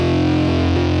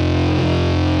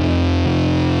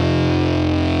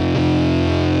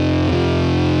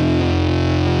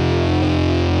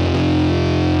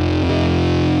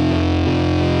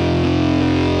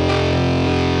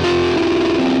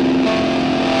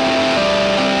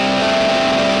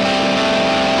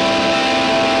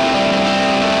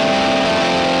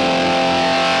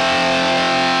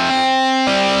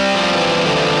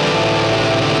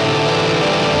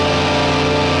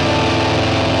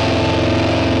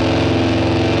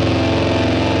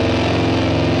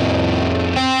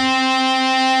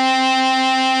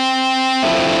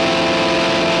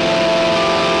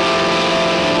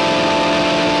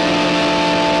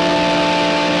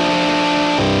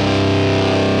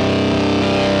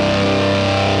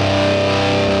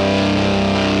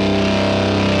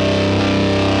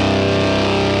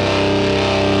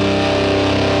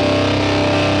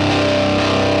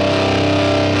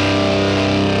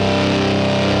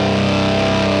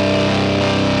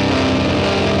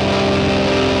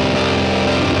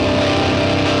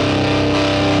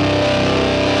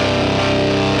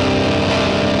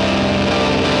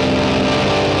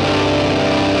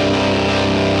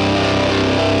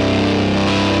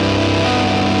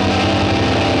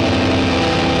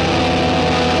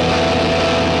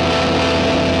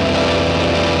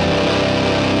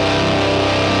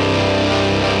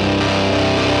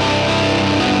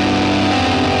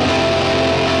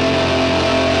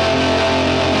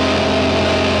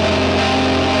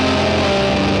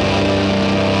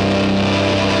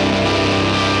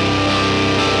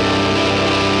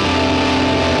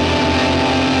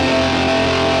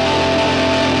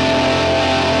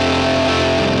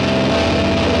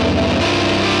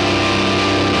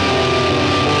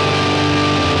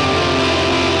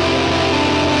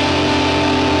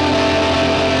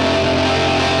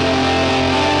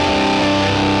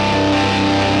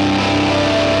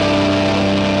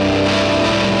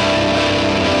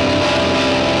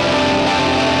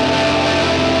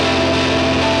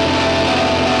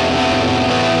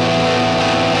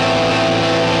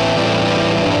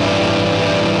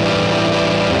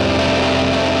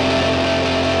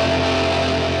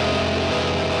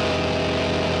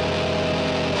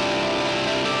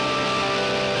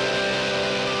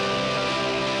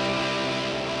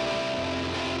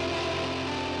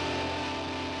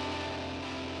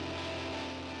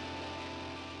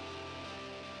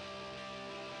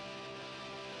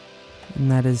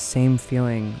And that is Same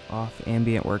Feeling off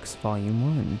Ambient Works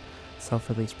Volume 1,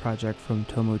 self-release project from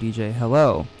TOMU DJ.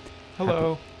 Hello.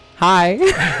 Hello. Hi.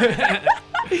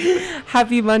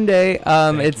 Happy Monday.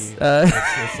 It's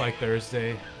like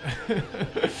Thursday.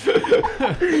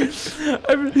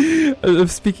 I'm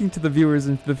speaking to the viewers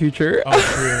in the future. Oh,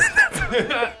 true.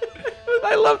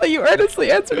 I love that you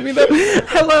earnestly answered me though.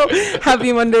 Hello.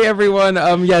 Happy Monday, everyone.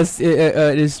 Yes,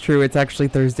 it is true. It's actually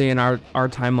Thursday in our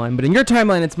timeline, but in your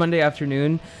timeline, it's Monday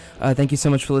afternoon. Thank you so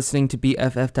much for listening to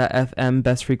BFF.FM,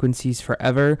 Best Frequencies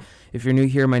Forever. If you're new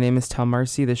here, my name is Tal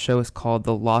Marcy. The show is called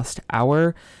The Lost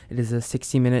Hour. It is a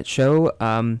 60-minute show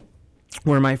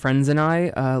where my friends and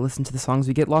I listen to the songs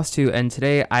we get lost to. And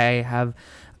today I have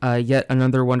yet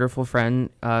another wonderful friend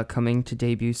coming to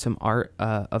debut some art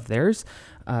of theirs.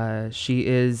 She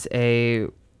is a...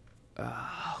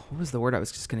 what was the word I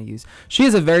was just going to use? She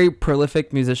is a very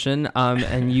prolific musician,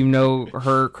 and you know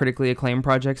her critically acclaimed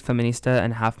projects, Feminista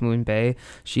and Half Moon Bay.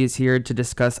 She is here to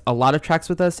discuss a lot of tracks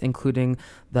with us, including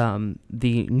the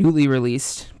newly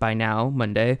released, by now,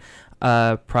 Monday,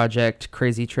 project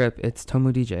Crazy Trip. It's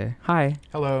Tomu DJ. Hi.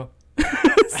 Hello.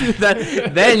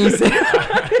 Then you say...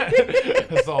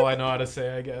 That's all I know how to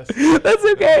say, I guess. That's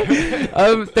okay.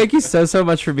 Thank you so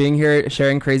much for being here,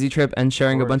 sharing Crazy Trip, and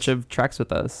sharing a bunch of tracks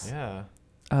with us. Yeah.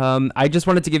 I just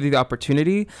wanted to give you the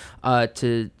opportunity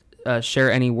to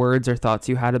share any words or thoughts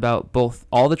you had about both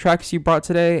all the tracks you brought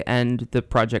today and the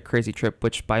project Crazy Trip,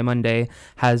 which by Monday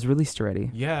has released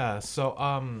already. Yeah, so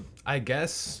I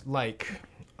guess like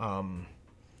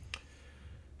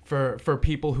for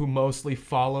people who mostly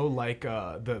follow like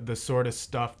the sort of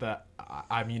stuff that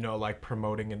I'm like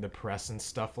promoting in the press and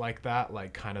stuff like that,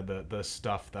 like kind of the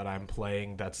stuff that I'm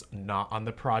playing that's not on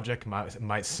the project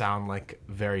might sound like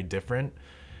very different.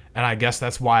 And I guess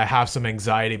that's why I have some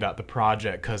anxiety about the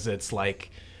project, because it's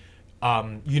like,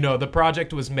 the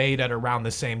project was made at around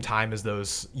the same time as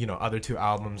those, other two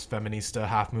albums, Feminista,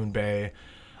 Half Moon Bay,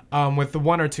 with the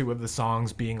one or two of the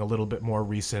songs being a little bit more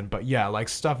recent. But yeah, like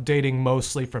stuff dating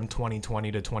mostly from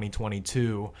 2020 to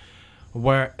 2022,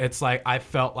 where it's like I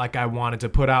felt like I wanted to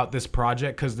put out this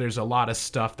project because there's a lot of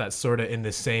stuff that's sort of in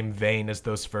the same vein as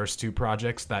those first two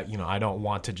projects that, I don't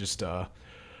want to just...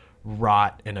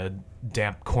 rot in a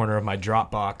damp corner of my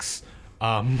Dropbox.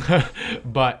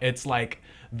 But it's like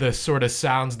the sort of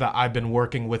sounds that I've been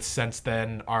working with since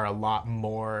then are a lot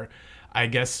more, I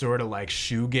guess, sort of like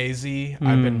shoegazy.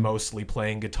 I've been mostly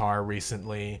playing guitar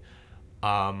recently.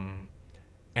 And,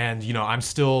 I'm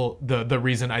still, the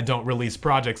reason I don't release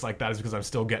projects like that is because I'm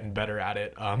still getting better at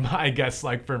it. I guess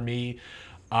like for me,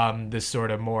 this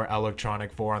sort of more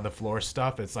electronic four on the floor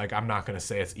stuff, it's like I'm not going to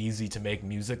say it's easy to make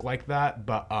music like that,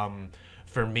 but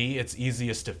for me it's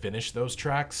easiest to finish those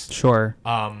tracks. Sure.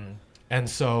 And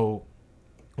so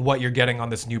what you're getting on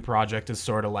this new project is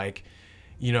sort of like,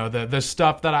 the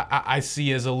stuff that I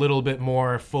see is a little bit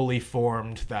more fully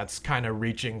formed, that's kind of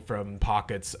reaching from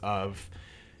pockets of,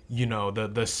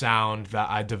 the sound that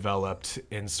I developed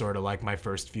in sort of like my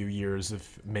first few years of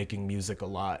making music a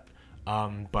lot.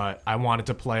 But I wanted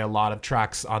to play a lot of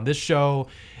tracks on this show,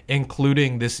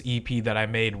 including this EP that I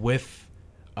made with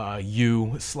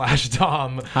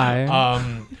you/Tom.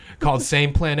 Hi. Called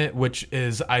Same Planet, which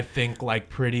is, I think, like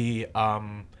pretty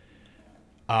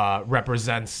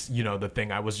represents, the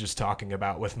thing I was just talking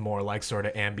about with more like sort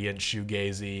of ambient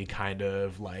shoegazy kind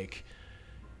of like,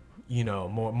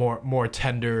 more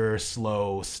tender,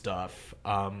 slow stuff.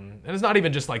 And it's not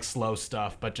even just like slow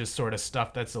stuff, but just sort of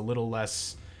stuff that's a little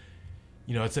less...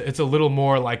 it's a little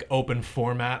more like open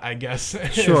format, I guess.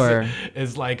 Sure.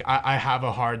 is like I have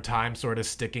a hard time sort of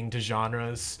sticking to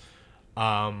genres.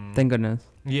 Thank goodness.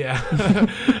 Yeah.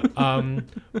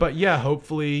 But yeah,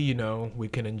 hopefully, we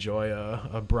can enjoy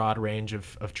a broad range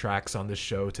of tracks on this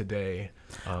show today.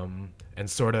 And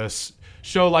sort of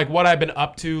show like what I've been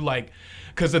up to, like,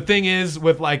 because the thing is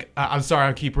with like, I'm sorry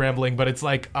I keep rambling, but it's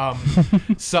like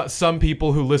some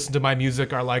people who listen to my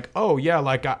music are like, oh yeah,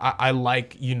 like I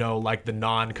like, like the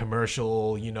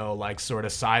non-commercial, like sort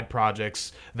of side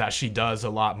projects that she does a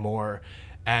lot more.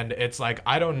 And it's like,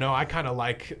 I don't know, I kind of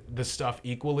like the stuff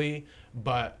equally,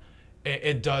 but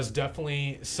it does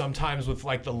definitely sometimes with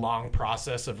like the long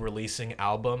process of releasing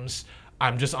albums,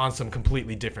 I'm just on some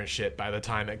completely different shit by the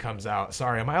time it comes out.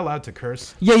 Sorry, am I allowed to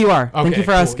curse? Yeah, you are. Okay, Thank you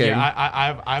for cool. asking.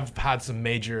 Yeah, I've had some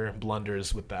major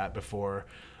blunders with that before.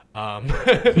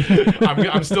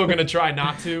 I'm still gonna try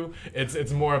not to.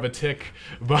 It's more of a tick,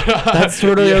 but that's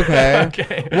totally okay.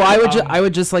 Okay. Well, I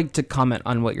would just like to comment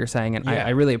on what you're saying, and Yeah. I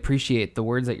really appreciate the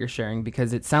words that you're sharing,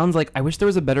 because it sounds like, I wish there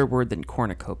was a better word than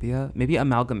cornucopia. Maybe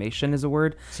amalgamation is a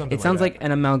word. Something It sounds like like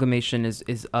an amalgamation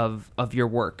is of your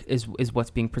work is what's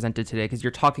being presented today, because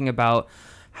you're talking about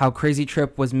how Crazy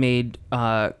Trip was made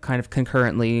kind of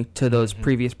concurrently to those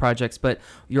previous projects, but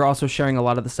you're also sharing a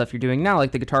lot of the stuff you're doing now,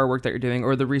 like the guitar work that you're doing,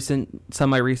 or the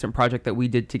semi-recent project that we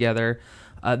did together.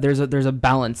 There's a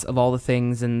balance of all the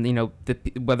things, and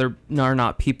whether or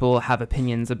not people have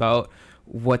opinions about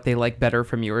what they like better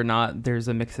from you or not, there's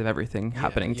a mix of everything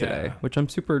happening today, which I'm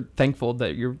super thankful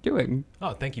that you're doing.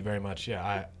 Oh, thank you very much.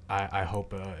 Yeah, I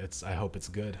hope it's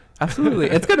good. Absolutely,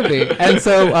 it's gonna be. And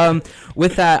so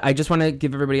with that, I just want to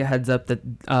give everybody a heads up that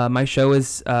my show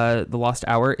is The Lost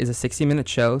Hour is a 60-minute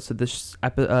show. So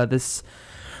this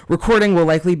recording will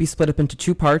likely be split up into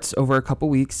 2 parts over a couple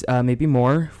weeks, maybe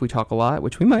more if we talk a lot,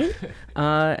 which we might.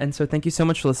 And so thank you so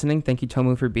much for listening. Thank you,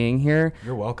 Tomu, for being here.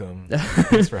 You're welcome.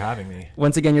 Thanks for having me.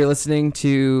 Once again, you're listening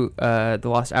to The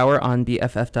Lost Hour on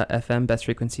BFF.FM, Best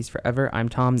Frequencies Forever. I'm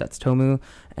Tom, that's Tomu,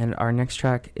 and our next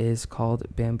track is called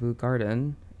Bamboo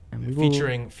Garden. And we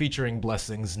will... featuring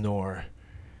Blessings Nor.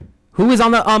 Who was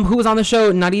on the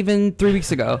show not even 3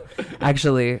 weeks ago,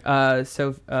 actually.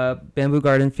 So Bamboo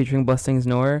Garden featuring Blessings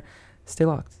Nor. Stay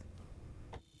locked.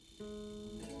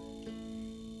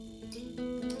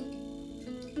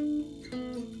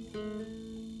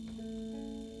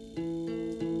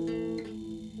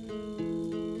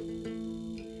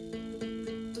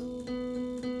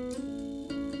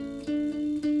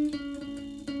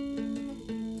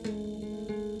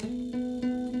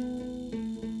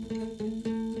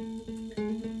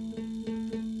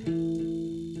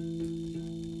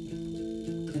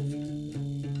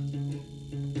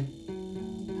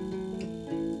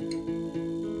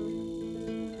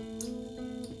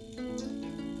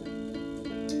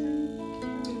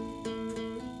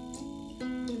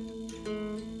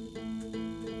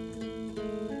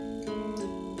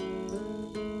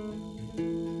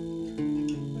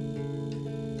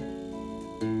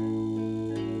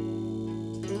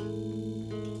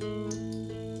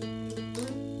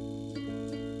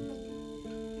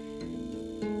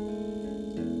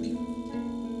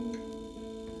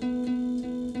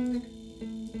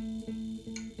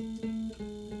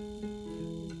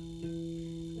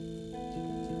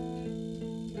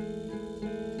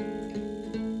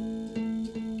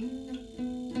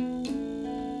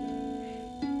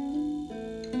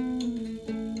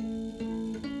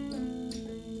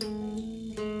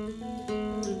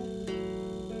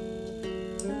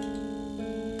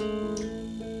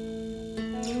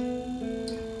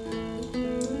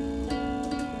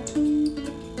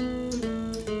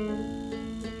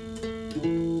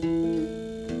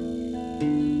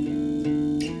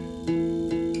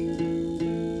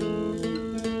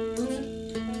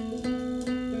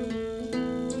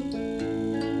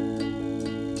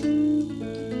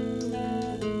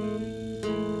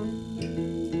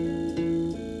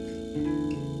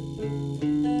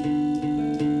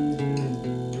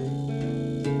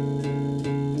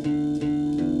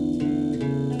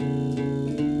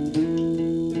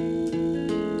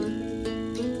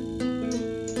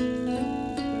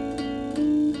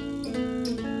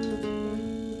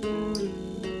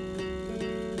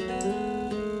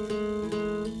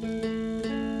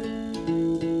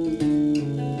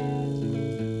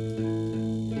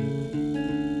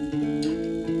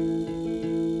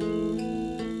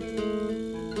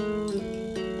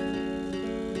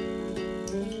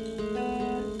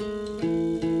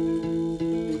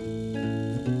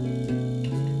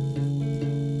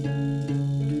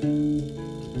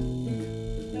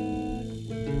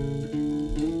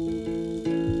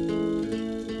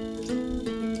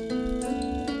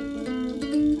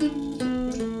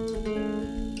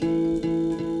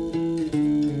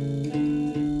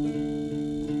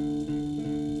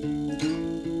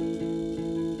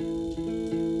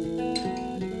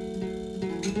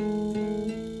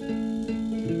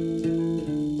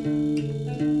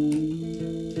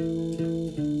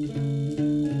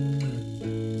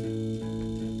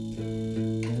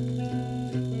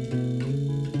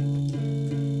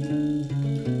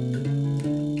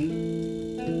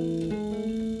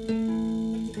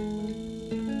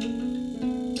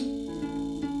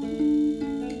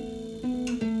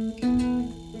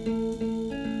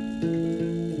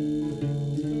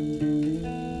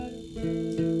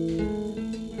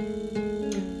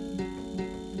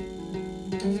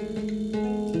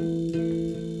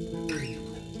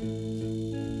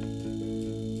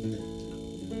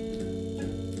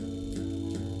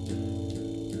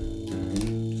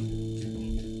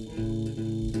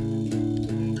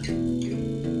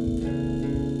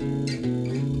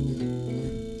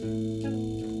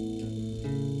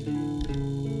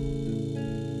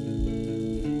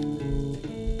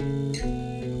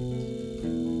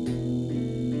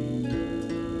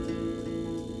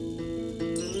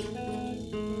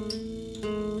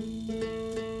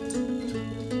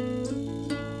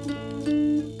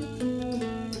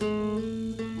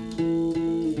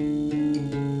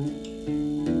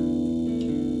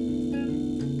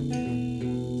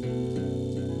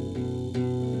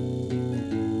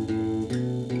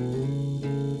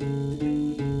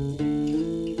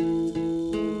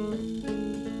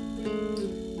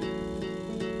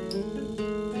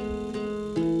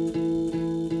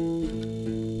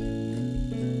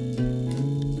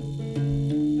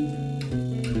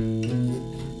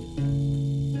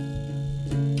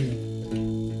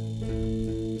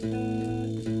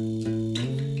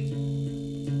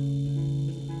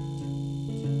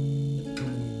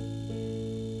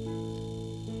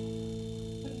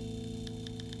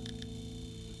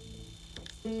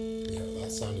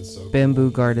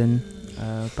 Bamboo Garden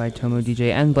by TOMU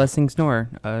DJ and Blessings Nor.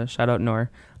 Shout out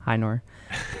Nor. Hi Nor.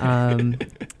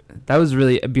 That was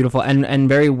really beautiful and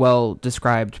very well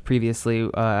described previously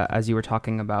as you were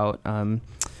talking about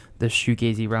the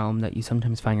shoegazy realm that you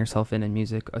sometimes find yourself in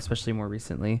music, especially more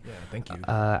recently. Yeah, thank you.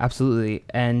 Absolutely.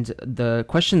 And the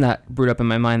question that brewed up in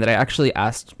my mind that I actually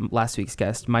asked last week's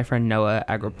guest, my friend Noah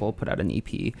Agripol put out an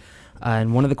EP.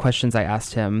 And one of the questions I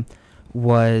asked him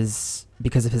was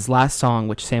because of his last song,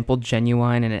 which sampled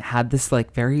Genuine, and it had this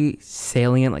like very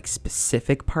salient, like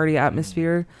specific party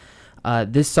atmosphere.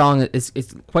 This song is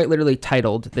quite literally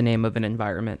titled the name of an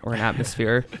environment or an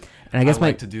atmosphere. And I guess I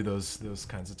like to do those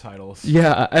kinds of titles.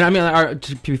 Yeah, and I mean,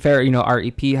 to be fair, our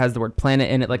EP has the word planet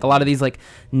in it. Like a lot of these like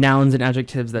nouns and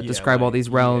adjectives that describe all these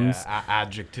realms. Yeah,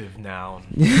 adjective, noun.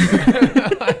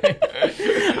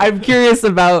 I'm curious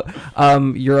about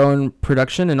your own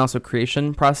production and also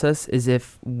creation process. Is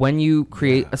if when you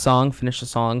create a song, finish a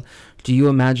song, do you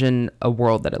imagine a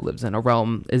world that it lives in, a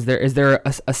realm? Is there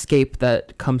a scape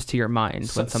that comes to your mind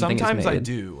when something is made? Sometimes I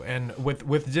do, and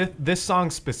with this song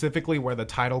specifically, where the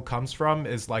title comes from,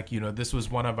 is like this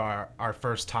was one of our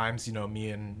first times. Me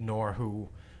and Nor, who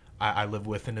I live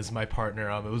with and is my partner.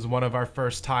 It was one of our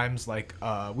first times. Like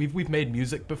we've made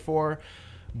music before,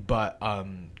 but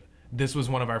this was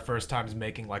one of our first times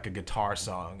making like a guitar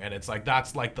song, and it's like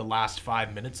that's like the last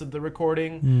 5 minutes of the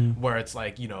recording, where it's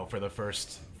like for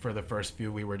the first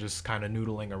few we were just kind of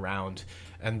noodling around,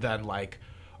 and then like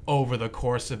over the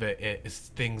course of it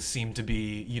things seemed to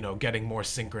be getting more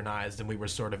synchronized, and we were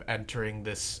sort of entering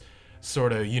this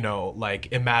sort of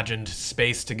like imagined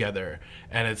space together.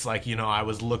 And it's like I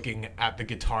was looking at the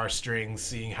guitar strings,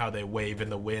 seeing how they wave in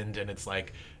the wind, and it's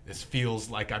like this feels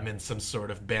like I'm in some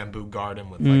sort of bamboo garden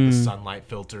with like the sunlight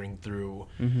filtering through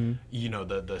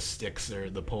the sticks or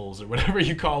the poles or whatever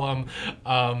you call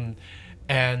them.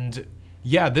 And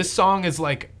yeah, this song is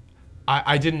like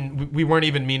we weren't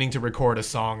even meaning to record a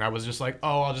song. I was just like,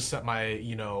 I'll just set my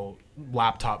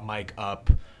laptop mic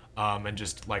up and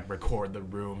just like record the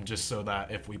room, just so that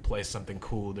if we play something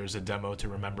cool, there's a demo to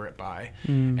remember it by.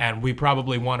 And we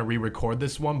probably want to re-record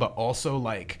this one, but also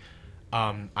like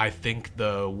I think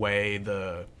the way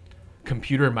the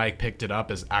computer mic picked it up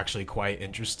is actually quite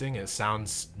interesting. It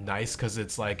sounds nice because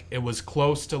it's like it was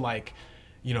close to like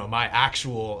my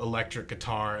actual electric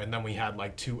guitar, and then we had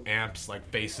like 2 amps like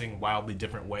facing wildly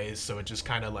different ways, so it just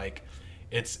kind of like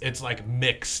it's like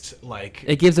mixed, like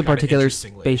it gives a particular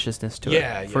spaciousness to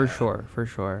it. For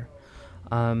sure.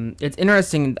 It's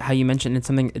interesting how you mentioned it's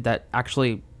something that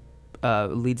actually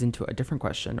leads into a different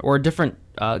question, or a different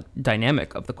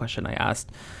dynamic of the question I asked,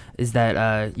 is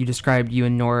that you described you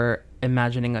and Nor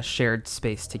imagining a shared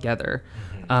space together,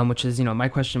 which is, my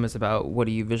question was about what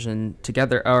do you vision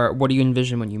together, or what do you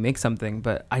envision when you make something,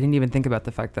 but I didn't even think about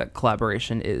the fact that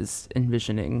collaboration is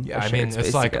envisioning a shared space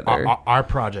it's like together. Our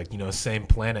project, same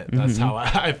planet. That's how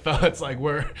I felt. It's like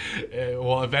we're,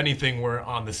 if anything, we're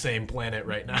on the same planet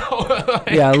right now.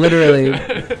 Yeah, literally.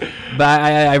 But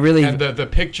I really... And the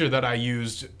picture that I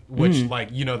used, which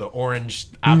the orange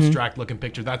abstract looking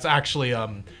picture, that's actually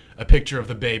a picture of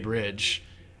the Bay Bridge.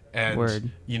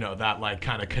 And that like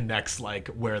kind of connects like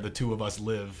where the two of us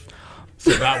live.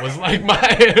 So that was like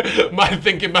my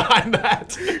thinking behind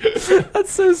that.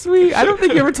 That's so sweet. I don't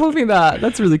think you ever told me that.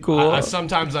 That's really cool.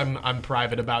 Sometimes I'm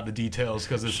private about the details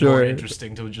because it's more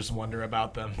interesting to just wonder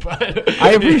about them. But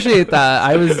I appreciate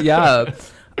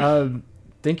that.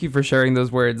 Thank you for sharing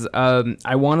those words.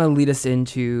 I want to lead us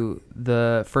into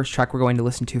the first track we're going to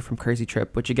listen to from Crazy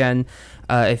Trip, which again,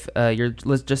 if you're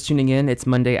just tuning in, it's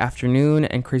Monday afternoon,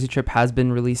 and Crazy Trip has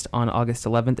been released on August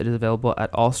 11th. It is available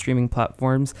at all streaming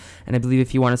platforms, and I believe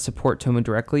if you want to support TOMU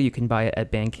directly, you can buy it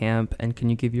at Bandcamp. And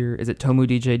can you give is it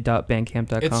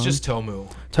tomudj.bandcamp.com? It's just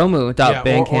TOMU.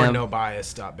 TOMU.bandcamp. Or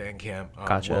nobias.bandcamp.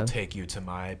 Gotcha. Will take you to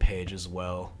my page as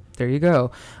well. There you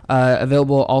go.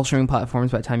 Available all streaming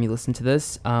platforms by the time you listen to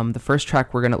this. The first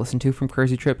track we're going to listen to from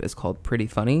Crazy Trip is called Pretty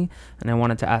Funny, and I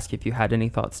wanted to ask if you had any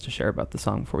thoughts to share about the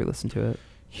song before we listen to it.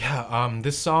 Yeah,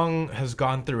 this song has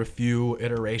gone through a few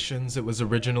iterations. It was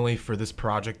originally for this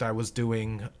project I was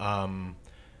doing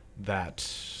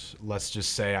that, let's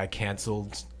just say, I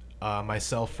canceled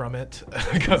myself from it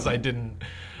because I didn't...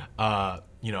 I'm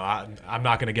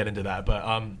not going to get into that,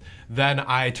 but then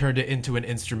I turned it into an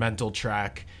instrumental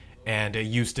track, and it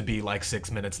used to be like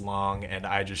 6 minutes long, and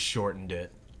I just shortened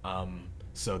it.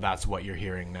 So that's what you're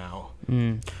hearing now.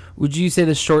 Would you say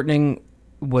the shortening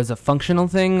was a functional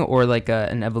thing or like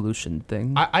an evolution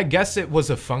thing? I guess it was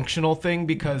a functional thing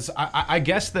because I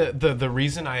guess the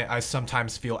reason I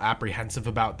sometimes feel apprehensive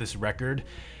about this record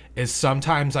is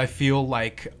sometimes I feel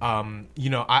like, I'm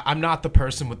not the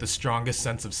person with the strongest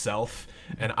sense of self,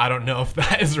 and I don't know if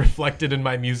that is reflected in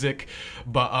my music,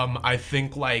 but I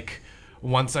think like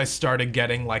once I started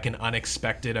getting like an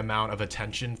unexpected amount of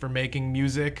attention for making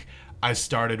music, I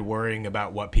started worrying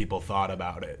about what people thought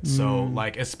about it. So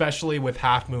like, especially with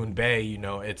Half Moon Bay,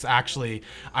 it's actually,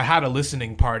 I had a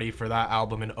listening party for that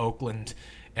album in Oakland,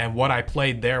 and what I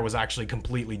played there was actually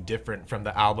completely different from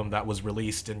the album that was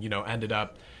released and, ended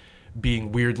up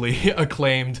being weirdly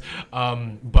acclaimed.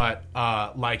 But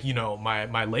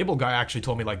my label guy actually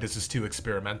told me like, this is too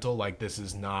experimental. Like, this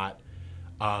is not,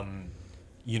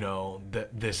 that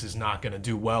this is not going to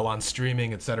do well on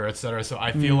streaming, et cetera, et cetera. So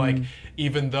I feel like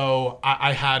even though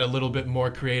I had a little bit more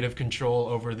creative control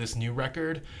over this new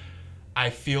record, I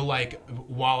feel like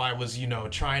while I was,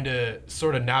 trying to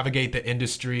sort of navigate the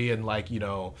industry and like,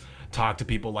 talk to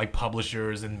people like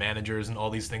publishers and managers and all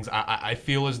these things, I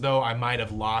feel as though I might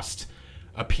have lost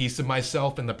a piece of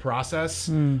myself in the process.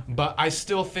 But I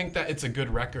still think that it's a good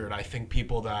record. I think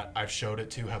people that I've showed it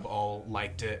to have all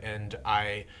liked it, and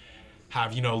I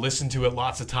have, listened to it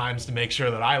lots of times to make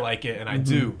sure that I like it, and I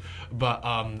do. But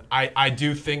I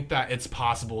do think that it's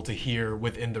possible to hear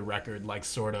within the record, like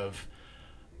sort of,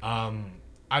 I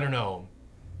don't know.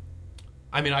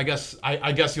 I mean, I guess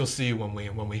you'll see when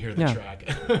we hear the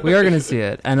track. We are gonna see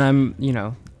it, and I'm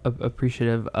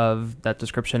appreciative of that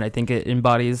description. I think it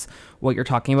embodies what you're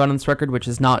talking about on this record, which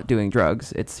is not doing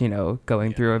drugs. It's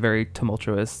going through a very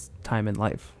tumultuous time in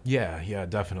life. Yeah,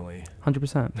 definitely.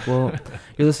 100%. Well,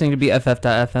 you're listening to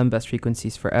BFF.FM, Best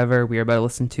Frequencies Forever. We are about to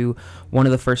listen to one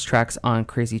of the first tracks on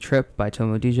Crazy Trip by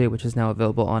TOMU DJ, which is now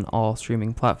available on all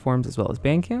streaming platforms as well as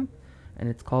Bandcamp, and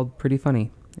it's called Pretty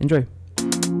Funny. Enjoy.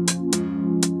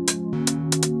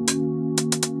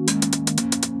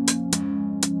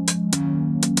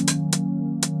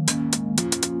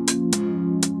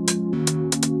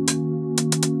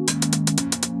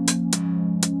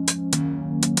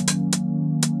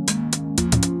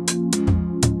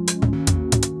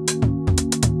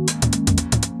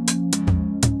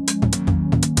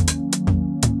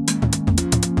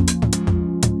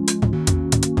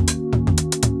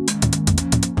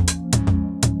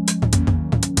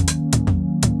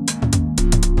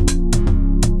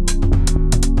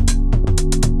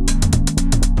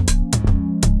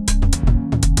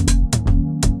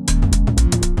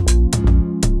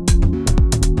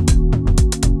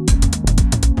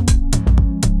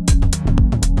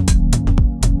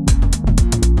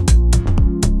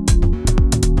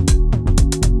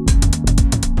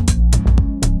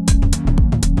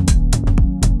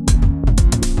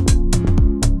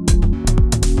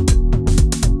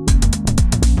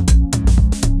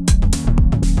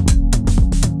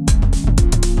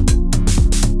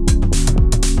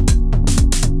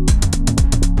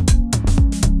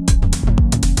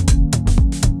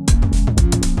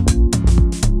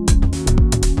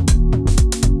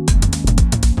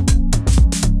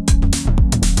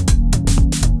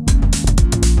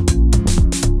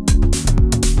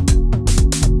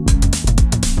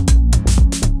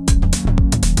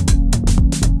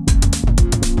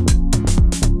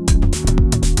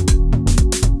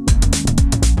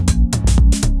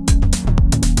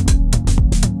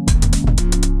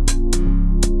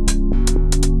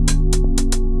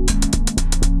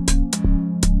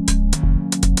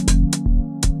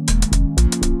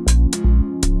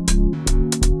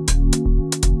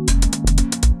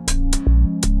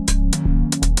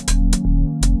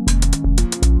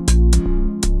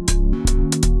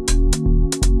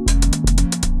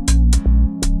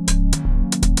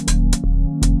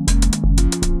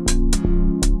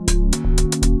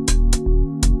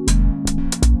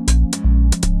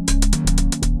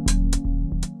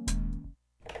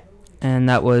 And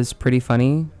that was Pretty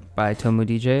Funny by TOMU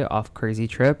DJ off Crazy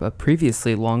Trip, a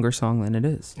previously longer song than it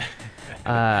is.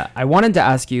 I wanted to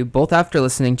ask you, both after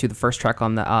listening to the first track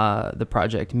on the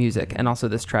project, Music, and also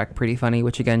this track, Pretty Funny,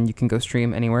 which again, you can go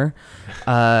stream anywhere,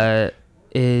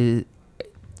 you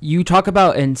talk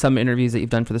about in some interviews that you've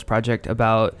done for this project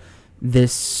about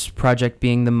this project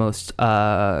being the most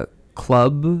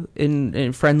club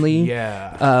in friendly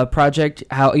project.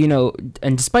 How,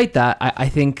 and despite that, I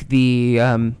think the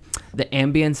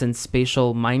ambience and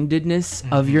spatial mindedness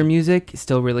of your music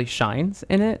still really shines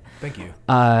in it. Thank you.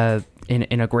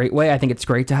 In a great way. I think it's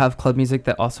great to have club music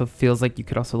that also feels like you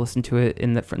could also listen to it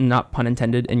in the, not pun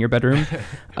intended, in your bedroom.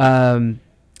 And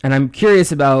I'm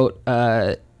curious about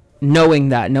knowing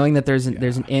that there's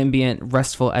an ambient,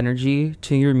 restful energy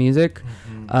to your music.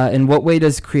 In what way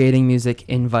does creating music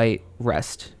invite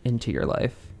rest into your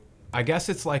life? I guess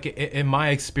it's like in my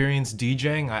experience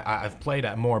DJing, I've played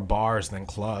at more bars than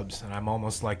clubs, and I'm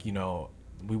almost like,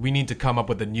 we need to come up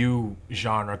with a new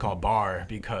genre called bar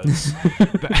because,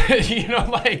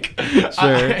 like,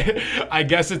 Sure. I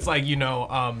guess it's like,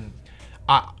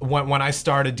 when I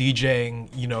started DJing,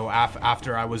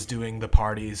 after I was doing the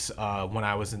parties, when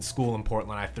I was in school in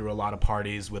Portland, I threw a lot of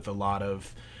parties with a lot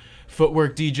of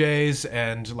footwork DJs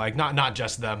and like not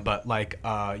just them, but like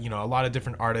a lot of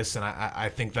different artists. And I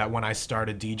think that when I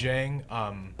started DJing,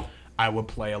 I would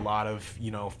play a lot of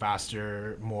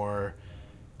faster, more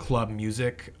club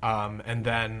music, and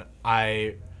then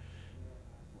I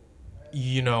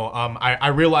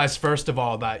realized first of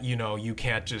all that you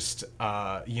can't just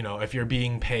if you're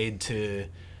being paid to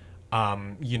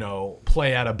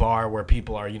play at a bar where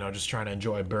people are just trying to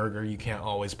enjoy a burger, you can't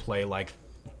always play like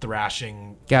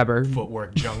thrashing Gabber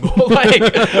footwork jungle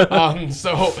like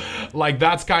so like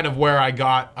that's kind of where I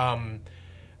got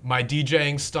my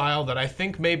DJing style that I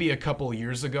think maybe a couple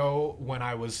years ago when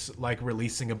I was like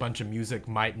releasing a bunch of music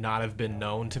might not have been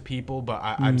known to people, but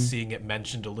I'm seeing it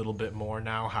mentioned a little bit more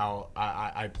now, how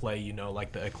I play,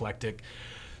 like the eclectic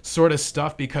sort of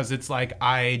stuff, because it's like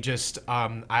I just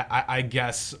I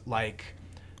guess like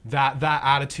that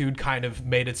attitude kind of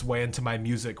made its way into my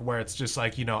music, where it's just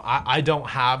like I don't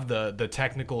have the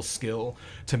technical skill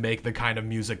to make the kind of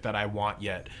music that I want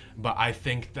yet, but I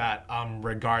think that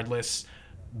regardless,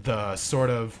 the sort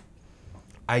of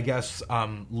I guess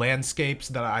landscapes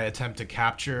that I attempt to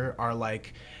capture are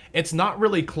like, it's not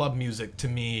really club music to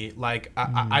me. Like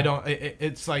I don't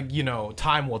it's like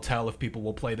time will tell if people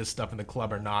will play this stuff in the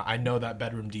club or not. I know that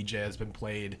Bedroom DJ has been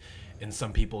played in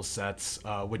some people's sets,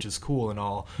 which is cool and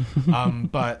all,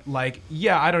 but like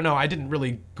I don't know, I didn't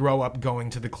really grow up going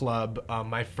to the club.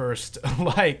 My first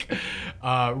like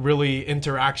really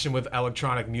interaction with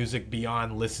electronic music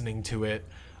beyond listening to it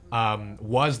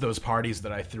was those parties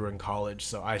that I threw in college.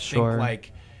 So I think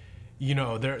like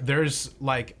there's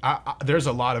like there's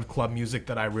a lot of club music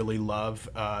that I really love,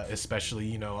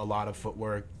 especially a lot of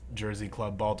footwork, Jersey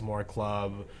Club, Baltimore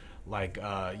Club, like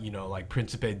like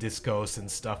Principe Discos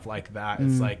and stuff like that.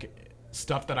 It's like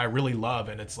stuff that I really love,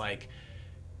 and it's like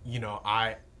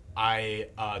I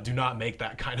do not make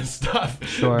that kind of stuff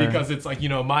because it's like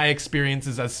my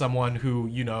experiences as someone who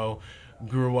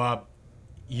grew up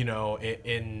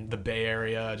in the Bay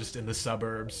Area, just in the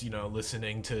suburbs,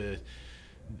 listening to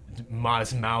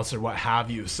Modest Mouse or what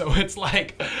have you. So it's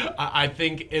like I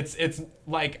think it's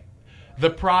like the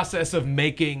process of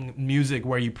making music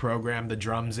where you program the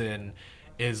drums in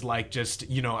is like just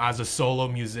as a solo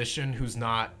musician who's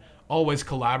not always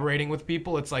collaborating with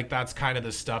people, it's like that's kind of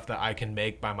the stuff that I can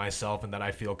make by myself and that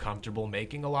I feel comfortable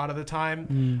making a lot of the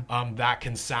time. That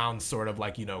can sound sort of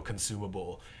like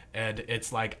consumable, and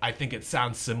it's like I think it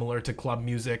sounds similar to club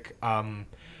music.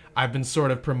 I've been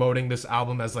sort of promoting this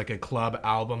album as like a club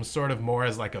album, sort of more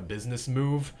as like a business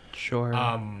move.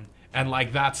 And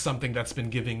like that's something that's been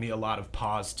giving me a lot of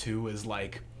pause too, is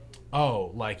like,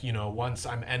 oh, like once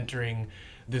I'm entering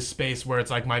this space where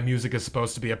it's like my music is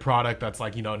supposed to be a product that's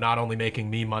like not only making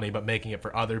me money but making it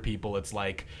for other people, it's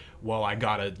like, well, I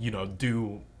gotta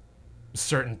do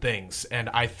certain things. And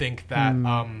I think that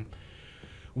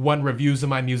when reviews of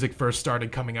my music first started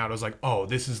coming out, I was like, oh,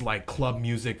 this is like club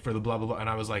music for the blah blah blah, and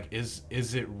I was like, is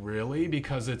it really?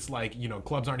 Because it's like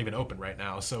clubs aren't even open right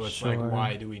now, so it's like,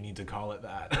 why do we need to call it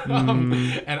that?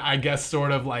 And I guess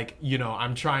sort of like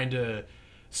I'm trying to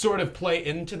sort of play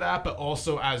into that, but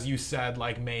also, as you said,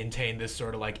 like maintain this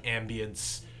sort of like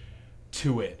ambience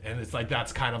to it. And it's like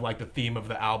that's kind of like the theme of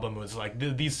the album, was like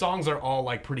these songs are all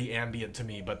like pretty ambient to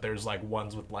me, but there's like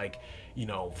ones with like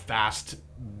fast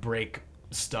break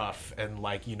stuff and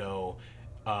like thick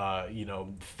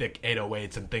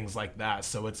 808s and things like that.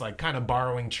 So it's like kind of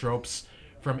borrowing tropes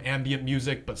from ambient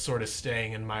music, but sort of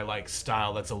staying in my like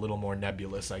style that's a little more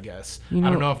nebulous, I guess. I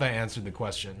don't know if that answered the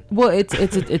question. Well, it's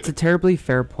a terribly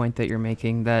fair point that you're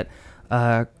making, that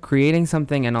creating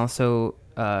something and also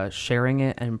sharing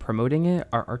it and promoting it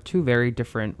are two very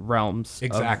different realms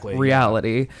of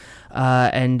reality.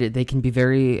 And they can be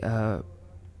very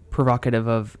provocative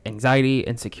of anxiety,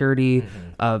 insecurity,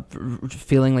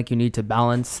 feeling like you need to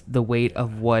balance the weight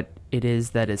of what it is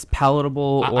that is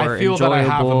palatable or I feel enjoyable. that I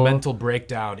have a mental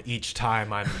breakdown each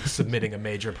time I'm submitting a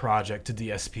major project to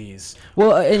DSPs.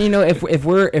 Well, and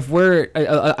if we're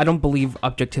I don't believe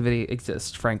objectivity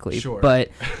exists, frankly. But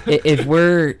if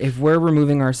we're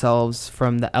removing ourselves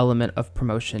from the element of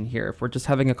promotion here, if we're just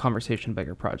having a conversation about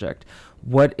your project,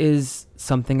 what is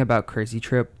something about Crazy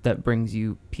Trip that brings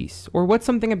you peace, or what's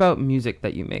something about music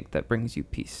that you make that brings you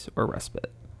peace or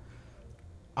respite?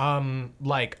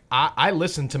 Like I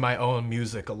listen to my own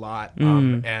music a lot.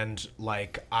 And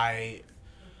like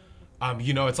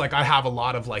it's like I have a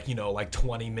lot of like, like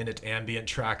 20-minute ambient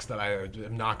tracks that I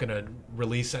am not going to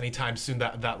release anytime soon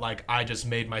that like I just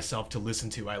made myself to listen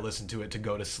to. I listen to it to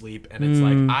go to sleep. And it's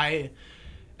like I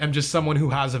am just someone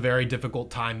who has a very difficult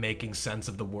time making sense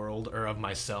of the world or of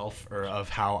myself or of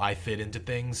how I fit into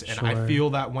things. And I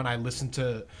feel that when I listen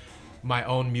to my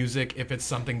own music, if it's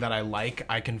something that I like,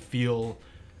 I can feel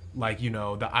like,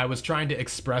 that I was trying to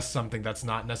express something that's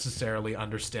not necessarily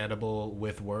understandable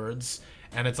with words.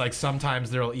 And it's like sometimes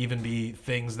there'll even be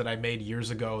things that I made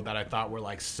years ago that I thought were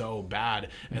like so bad.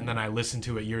 And then I listen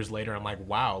to it years later. I'm like,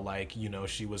 wow, like,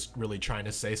 she was really trying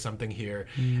to say something here.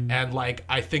 And like,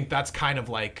 I think that's kind of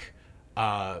like,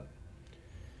 what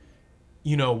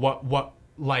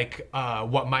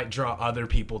might draw other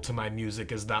people to my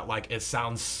music is that like, it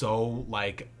sounds so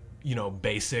like,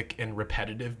 basic and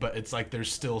repetitive, but it's like,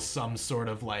 there's still some sort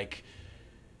of like,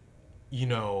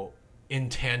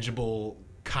 intangible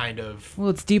kind of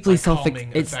it's deeply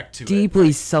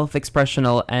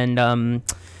self-expressional and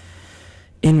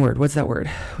inward. What's that word?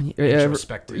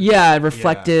 Introspective.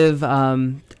 Reflective.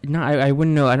 No, I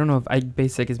wouldn't know. I don't know if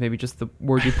basic is maybe just the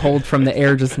word you pulled from the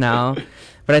air just now,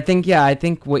 but I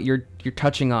think what you're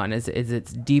touching on is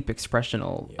its deep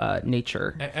expressional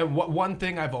nature. And one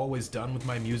thing I've always done with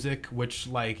my music, which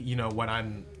like when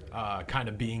I'm kind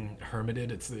of being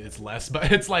hermited, it's less,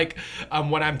 but it's like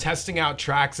when I'm testing out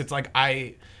tracks, it's like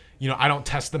I don't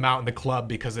test them out in the club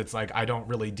because it's like I don't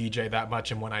really DJ that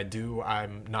much, and when I do,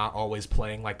 I'm not always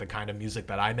playing like the kind of music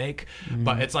that I make.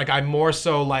 But it's like I'm more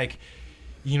so like,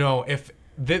 if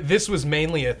this was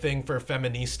mainly a thing for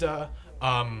Feminista,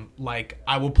 like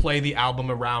I will play the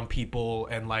album around people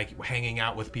and like hanging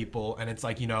out with people, and it's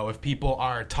like, if people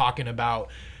are talking about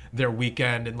their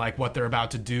weekend and like what they're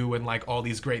about to do and like all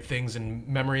these great things and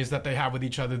memories that they have with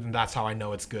each other, then that's how I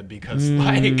know it's good, because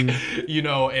like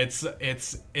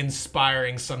it's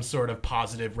inspiring some sort of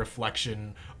positive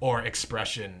reflection or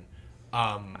expression.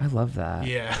 I love that.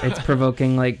 Yeah. It's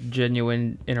provoking like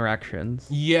genuine interactions.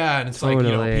 Yeah, and it's like,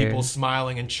 people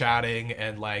smiling and chatting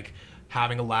and like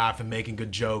having a laugh and making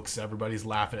good jokes, everybody's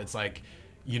laughing. It's like,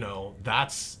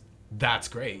 that's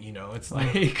great. It's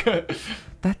like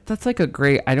that's like a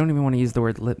great, I don't even want to use the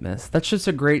word litmus. That's just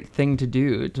a great thing to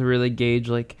do to really gauge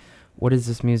like, what is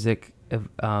this music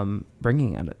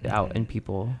bringing out in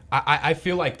people. I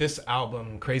feel like this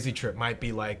album, Crazy Trip, might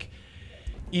be like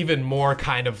even more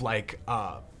kind of like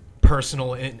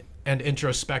personal and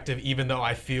introspective, even though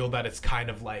I feel that it's kind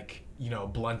of like,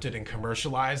 blunted and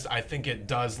commercialized. I think it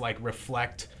does like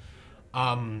reflect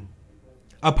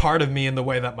a part of me in the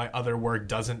way that my other work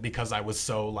doesn't, because I was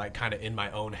so like kind of in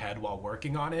my own head while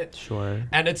working on it. Sure.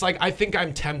 And it's like, I think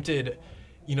I'm tempted,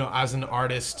 as an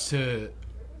artist to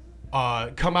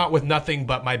come out with nothing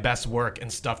but my best work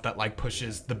and stuff that like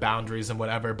pushes the boundaries and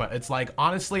whatever. But it's like,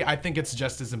 honestly, I think it's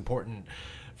just as important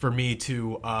for me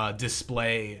to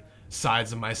display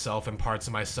sides of myself and parts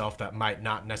of myself that might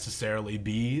not necessarily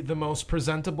be the most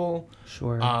presentable.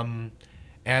 Sure.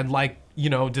 And like,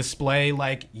 display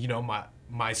like,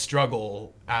 my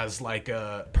struggle as like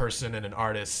a person and an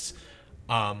artist.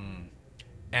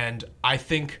 And I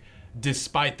think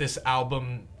despite this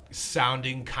album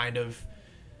sounding kind of,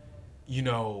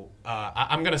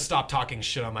 I'm going to stop talking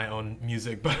shit on my own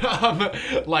music,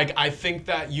 but like, I think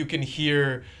that you can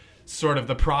hear sort of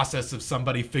the process of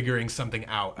somebody figuring something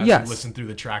out as you listen through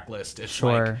the track list. It's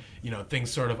like, things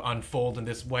sort of unfold in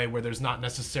this way where there's not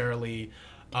necessarily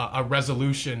a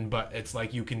resolution, but it's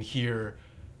like you can hear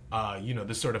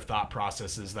the sort of thought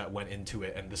processes that went into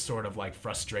it and the sort of like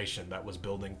frustration that was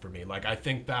building for me. Like, I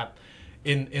think that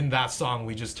in that song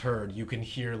we just heard, you can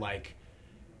hear like,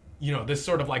 this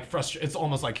sort of like it's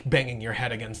almost like banging your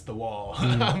head against the wall.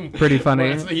 Pretty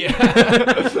funny.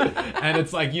 Yeah. And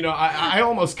it's like, I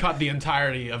almost cut the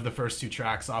entirety of the first two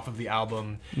tracks off of the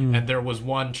album. And there was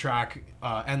one track,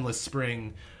 Endless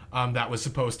Spring, that was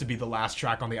supposed to be the last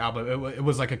track on the album. It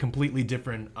was like a completely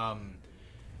different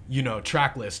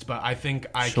track list, but I think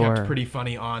I kept Pretty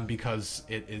Funny on because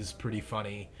it is pretty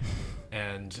funny.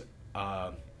 And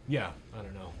yeah, I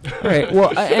don't know. Right.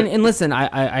 Well, and listen,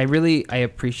 I really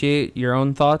appreciate your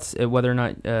own thoughts, whether or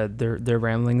not they're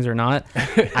ramblings or not.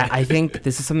 I think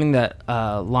this is something that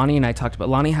Lonnie and I talked about.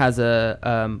 Lonnie has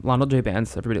Lionel J.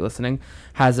 Bands, everybody listening,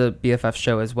 has a BFF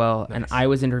show as well. Nice. And I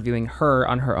was interviewing her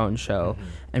on her own show. Mm-hmm.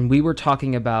 And we were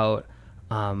talking about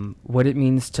what it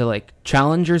means to like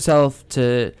challenge yourself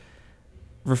to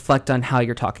reflect on how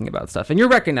you're talking about stuff. And you're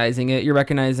recognizing it. You're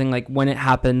recognizing like when it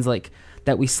happens, like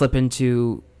that we slip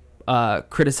into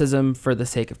criticism for the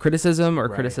sake of criticism or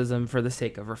Right. criticism for the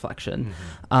sake of reflection.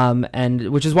 And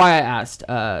which is why I asked,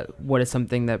 what is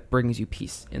something that brings you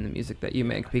peace in the music that you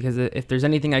make? Because if there's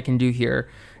anything I can do here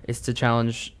is to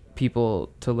challenge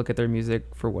people to look at their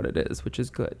music for what it is, which is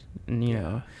good. And, you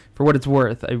know, for what it's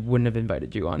worth, I wouldn't have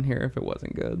invited you on here if it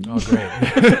wasn't good. Oh,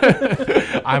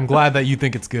 great. I'm glad that you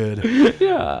think it's good.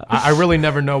 Yeah. I really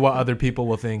never know what other people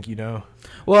will think, you know?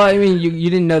 Well, I mean, you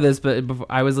didn't know this, but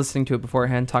I was listening to it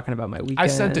beforehand, talking about my weekend. I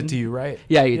sent it to you, right?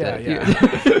 Yeah, you did. Yeah.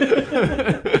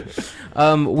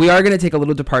 We are going to take a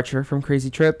little departure from Crazy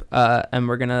Trip, and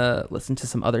we're going to listen to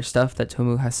some other stuff that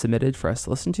TOMU has submitted for us to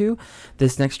listen to.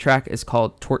 This next track is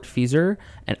called Tortfeasor,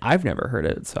 and I've never heard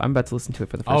it, so I'm about to listen to it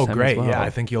for the first time. Oh, great. As well. Yeah, I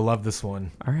think you'll love this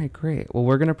one. All right, great. Well,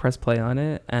 we're going to press play on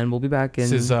it, and we'll be back in...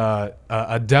 This is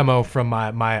a demo from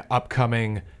my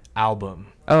upcoming album.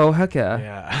 Oh, heck yeah.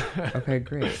 Yeah. Okay,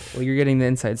 great. Well, you're getting the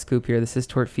inside scoop here. This is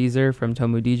Tortfeasor from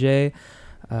TOMU DJ,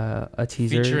 a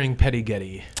teaser. Featuring Petty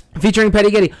Getty. Featuring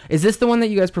Petty Getty. Is this the one that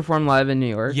you guys performed live in New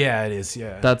York? Yeah, it is,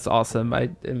 yeah. That's awesome. I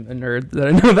am a nerd that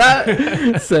I know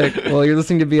that. Sick. Well, you're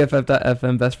listening to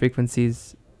BFF.FM, best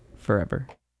frequencies forever.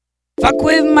 Fuck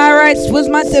with my rights was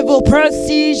my civil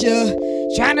procedure.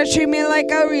 Tryna treat me like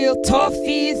a real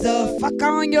tortfeasor. Fuck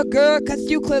on your girl cause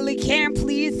you clearly can't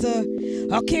please her.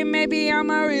 Okay, maybe I'm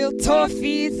a real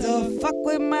tortfeasor. Fuck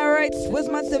with my rights was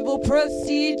my civil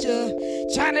procedure.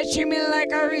 Tryna treat me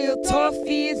like a real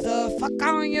tortfeasor. Fuck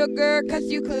on your girl cause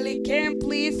you clearly can't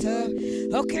please her.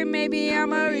 Okay, maybe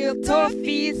I'm a real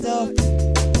tortfeasor.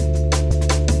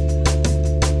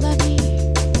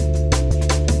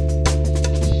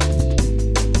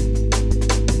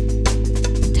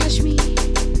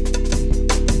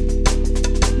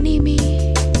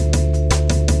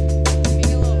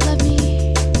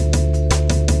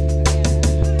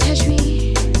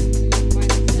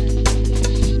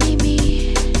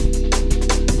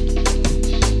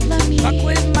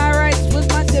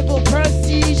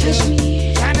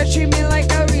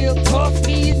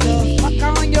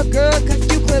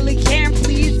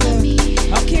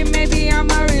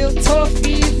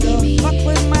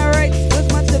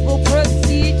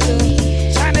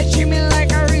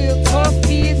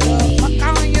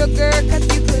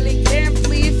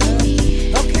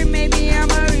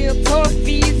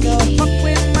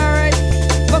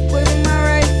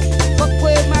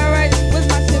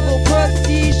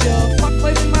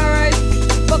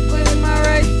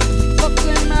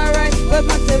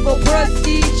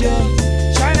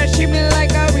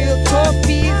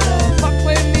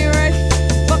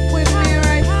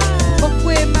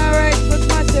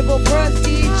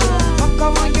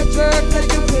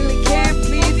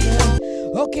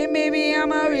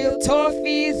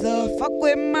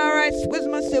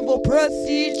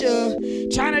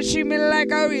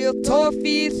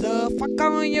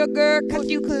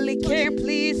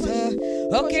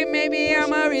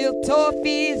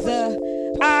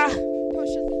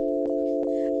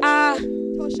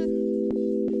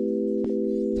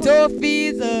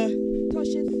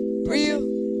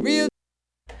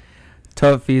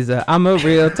 Tortfeasor. I'm a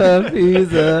real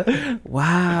Tortfeasor.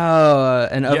 Wow.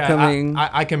 An upcoming...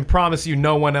 I can promise you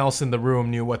no one else in the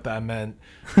room knew what that meant.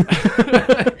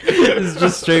 It's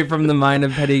just straight from the mind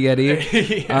of Petty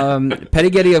Getty. Yeah.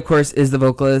 Petty Getty, of course, is the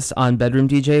vocalist on Bedroom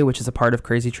DJ, which is a part of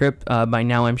Crazy Trip. By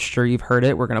now, I'm sure you've heard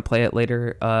it. We're going to play it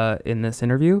later in this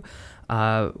interview.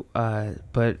 But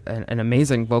an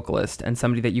amazing vocalist and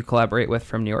somebody that you collaborate with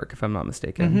from New York, if I'm not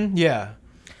mistaken. Mm-hmm, yeah.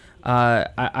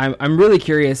 I'm really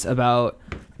curious about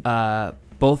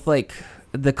both like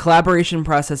the collaboration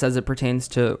process as it pertains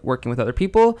to working with other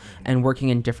people and working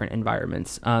in different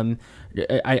environments.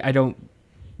 I don't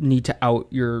need to out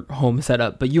your home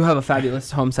setup, but you have a fabulous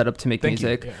home setup to make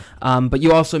music. Yeah. But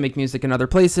you also make music in other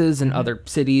places and other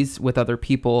cities with other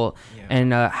people. Yeah.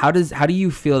 And how do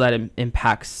you feel that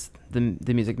impacts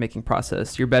the music making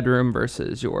process, your bedroom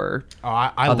versus your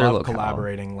I other love locale?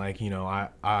 Collaborating. Like, you know,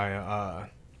 I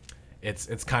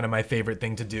it's kind of my favorite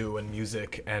thing to do in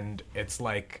music, and it's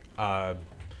like I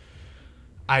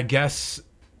guess,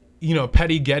 you know,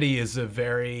 Petty Getty is a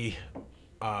very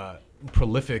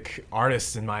prolific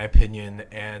artist in my opinion,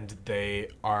 and they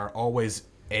are always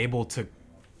able to,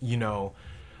 you know,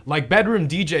 like Bedroom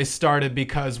DJ started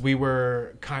because we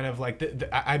were kind of like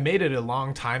I made it a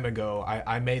long time ago.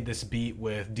 I made this beat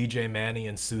with DJ Manny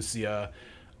and Susia.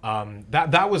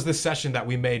 That was the session that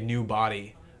we made New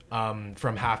Body.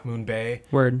 from Half Moon Bay.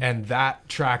 Word. And that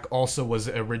track also was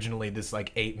originally this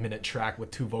like 8-minute track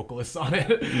with 2 vocalists on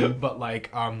it. But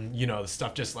like, you know,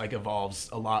 stuff just like evolves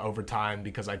a lot over time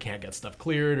because I can't get stuff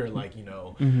cleared or like, you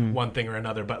know, one thing or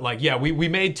another. But like, yeah, we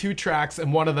made 2 tracks,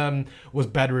 and one of them was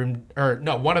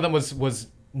one of them was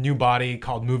New Body,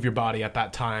 called Move Your Body at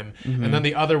that time. And then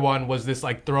the other one was this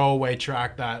like throwaway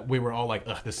track that we were all like,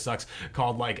 ugh, this sucks,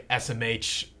 called like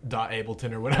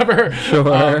SMH.Ableton or whatever.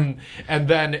 Sure. And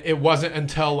then it wasn't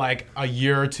until like a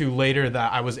year or 2 later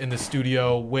that I was in the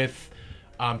studio with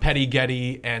Petty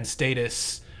Getty and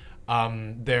Status,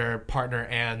 their partner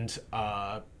and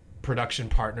production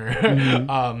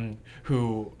partner,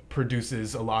 who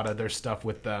produces a lot of their stuff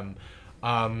with them.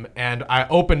 And I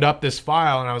opened up this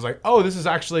file and I was like, oh, this is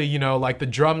actually, you know, like the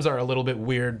drums are a little bit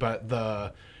weird, but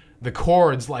the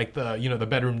chords, like the, you know, the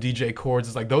bedroom DJ chords,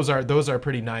 is like those are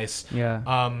pretty nice. Yeah.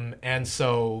 And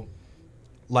so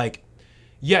like,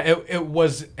 yeah, it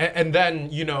was, and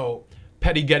then, you know,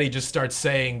 Petty Getty just starts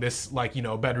saying this, like, you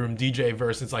know, bedroom DJ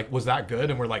verse. It's like, was that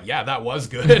good? And we're like, yeah, that was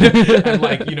good. And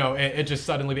like, you know, it just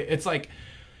suddenly, it's like,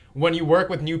 when you work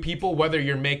with new people, whether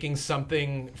you're making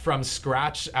something from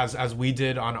scratch as we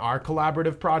did on our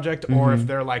collaborative project, or if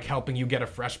they're like helping you get a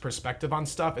fresh perspective on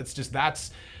stuff, it's just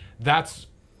that's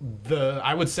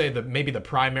I would say that maybe the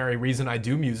primary reason I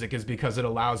do music is because it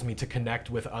allows me to connect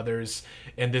with others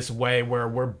in this way where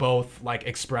we're both like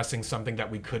expressing something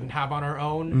that we couldn't have on our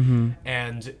own.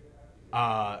 And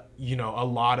you know, a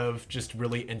lot of just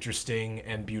really interesting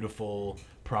and beautiful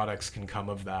products can come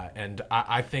of that. And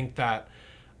I think that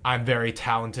I'm very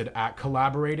talented at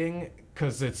collaborating,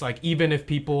 because it's like, even if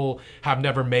people have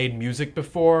never made music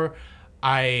before,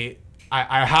 I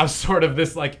have sort of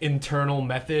this like internal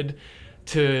method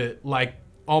to like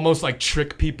almost like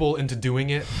trick people into doing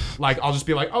it. Like I'll just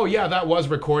be like, oh yeah, that was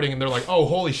recording, and they're like, oh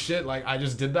holy shit, like I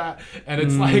just did that. And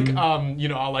it's like, you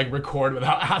know, I'll like record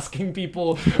without asking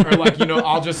people, or like, you know,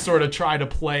 I'll just sort of try to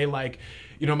play like,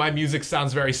 you know, my music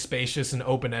sounds very spacious and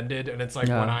open-ended, and it's like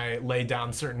when I lay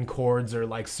down certain chords or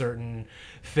like certain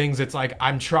things, it's like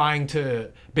I'm trying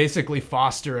to basically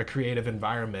foster a creative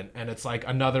environment. And it's like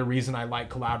another reason I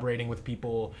like collaborating with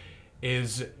people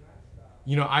is,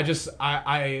 you know,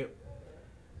 I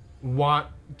want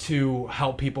to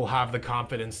help people have the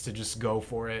confidence to just go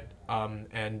for it.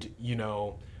 And, you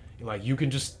know, like you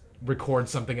can just record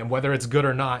something, and whether it's good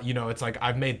or not, you know, it's like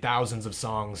I've made thousands of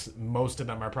songs. Most of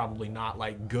them are probably not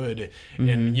like good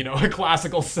in, you know, a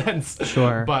classical sense.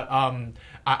 Sure. But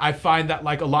I find that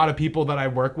like a lot of people that I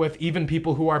work with, even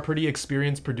people who are pretty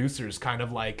experienced producers, kind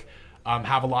of like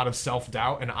have a lot of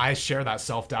self-doubt, and I share that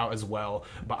self-doubt as well.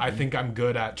 But I think I'm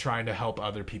good at trying to help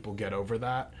other people get over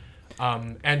that.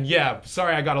 And yeah,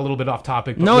 sorry I got a little bit off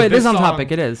topic. But no, it is on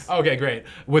topic. It is. Okay, great.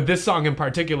 With this song in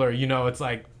particular, you know, it's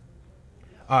like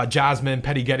Jasmine,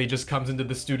 Petty Getty just comes into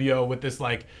the studio with this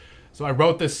like, so I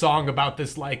wrote this song about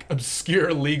this like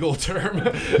obscure legal term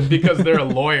because they're a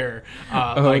lawyer,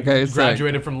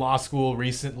 graduated from law school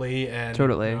recently, and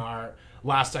totally. You know,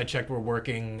 last I checked, we're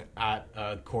working at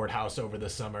a courthouse over the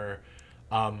summer.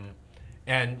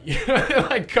 And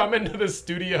like come into the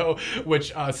studio,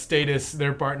 which Status,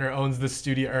 their partner, owns the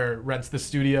studio or rents the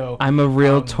studio. I'm a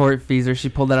real tortfeasor. She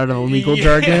pulled that out of the legal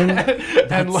jargon.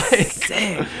 That's and like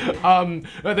sick.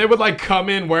 They would like come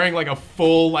in wearing like a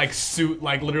full like suit,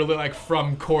 like literally like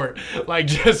from court, like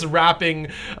just rapping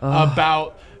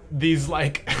about these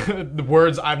like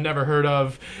words I've never heard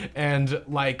of, and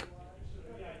like,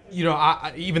 you know,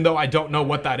 I even though I don't know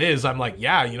what that is, I'm like,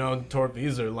 yeah, you know,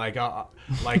 tortfeasor,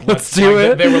 like let's do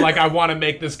it. They were like, I want to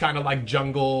make this kind of like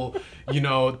jungle, you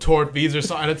know, tortfeasor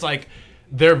song, and it's like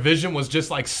their vision was just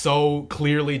like so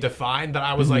clearly defined that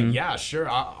I was like, yeah, sure,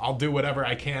 I'll do whatever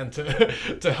I can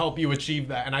to help you achieve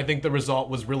that. And I think the result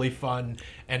was really fun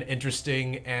and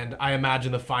interesting, and I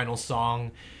imagine the final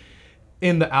song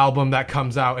in the album that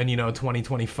comes out in, you know,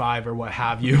 2025 or what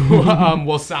have you,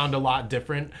 will sound a lot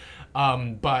different.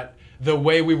 But the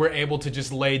way we were able to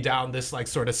just lay down this like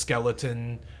sort of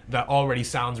skeleton that already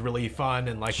sounds really fun,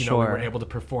 and like, you know, we were able to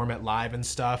perform it live and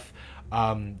stuff.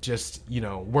 Just, you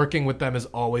know, working with them is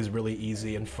always really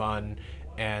easy and fun.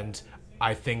 And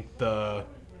I think the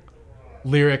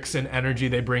lyrics and energy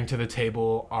they bring to the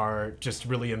table are just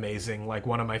really amazing. Like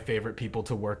one of my favorite people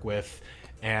to work with.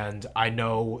 And I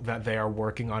know that they are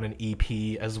working on an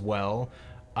EP as well.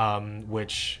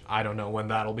 Which I don't know when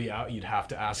that'll be out. You'd have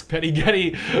to ask Petty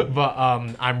Getty, but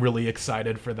I'm really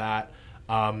excited for that.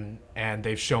 And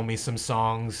they've shown me some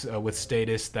songs with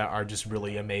Status that are just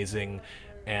really amazing,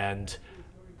 and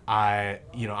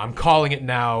I'm calling it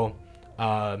now.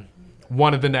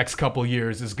 One of the next couple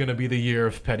years is going to be the year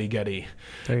of Petty Getty.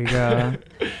 There you go.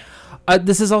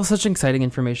 This is all such exciting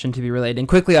information to be relayed. And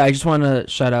quickly, I just want to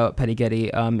shout out Petty Getty.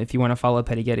 If you want to follow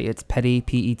Petty Getty, it's Petty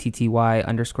Petty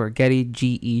 _ Getty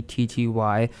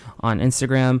Getty on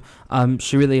Instagram.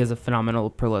 She really is a phenomenal,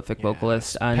 prolific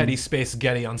vocalist. And Petty Space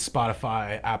Getty on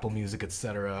Spotify, Apple Music,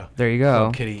 etc. There you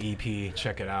go. Club Kitty EP,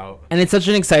 check it out. And it's such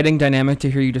an exciting dynamic to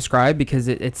hear you describe, because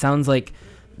it sounds like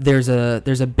there's a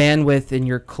bandwidth in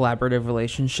your collaborative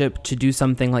relationship to do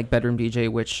something like Bedroom DJ,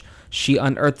 which she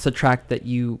unearths a track that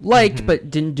you liked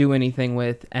but didn't do anything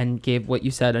with, and gave, what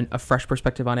you said, a fresh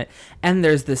perspective on it. And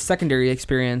there's this secondary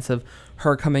experience of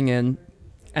her coming in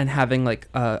and having like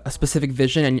a specific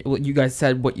vision, and what you guys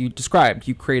said, what you described,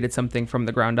 you created something from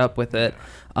the ground up with it.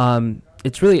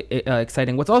 It's really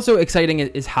exciting. What's also exciting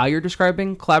is how you're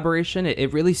describing collaboration.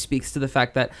 It really speaks to the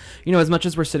fact that, as much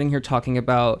as we're sitting here talking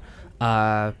about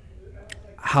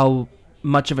how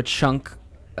much of a chunk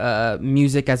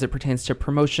music as it pertains to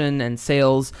promotion and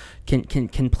sales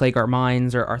can plague our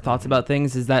minds or our thoughts about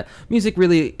things, is that music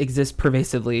really exists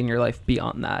pervasively in your life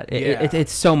beyond that.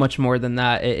 It's so much more than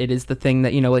that. It is the thing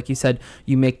that, like you said,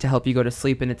 you make to help you go to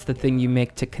sleep, and it's the thing you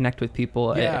make to connect with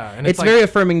people. And it's very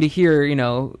affirming to hear,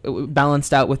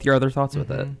 balanced out with your other thoughts with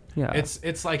it. Yeah,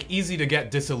 it's like easy to get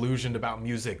disillusioned about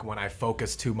music when I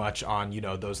focus too much on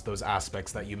those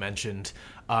aspects that you mentioned,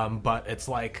 but it's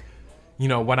like,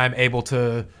 when I'm able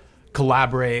to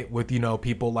collaborate with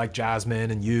people like Jasmine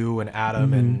and you and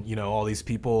Adam and all these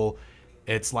people,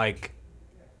 it's like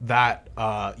that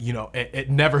it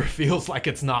never feels like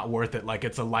it's not worth it. Like,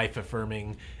 it's a life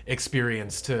affirming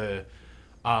experience to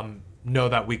know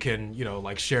that we can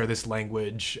like share this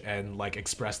language and like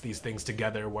express these things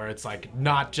together, where it's like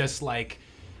not just like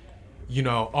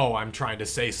I'm trying to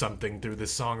say something through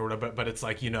this song or whatever, but it's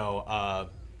like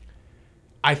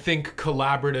I think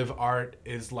collaborative art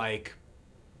is like,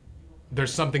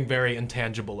 there's something very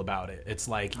intangible about it. It's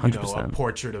like, 100%. A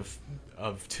portrait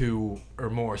of two or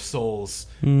more souls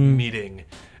meeting.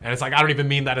 And it's like, I don't even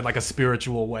mean that in like a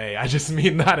spiritual way. I just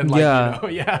mean that in like,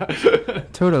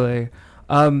 Totally.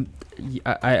 I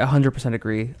 100%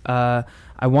 agree. I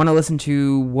want to listen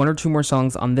to one or two more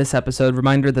songs on this episode.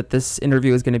 Reminder that this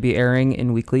interview is going to be airing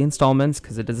in weekly installments,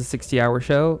 because it is a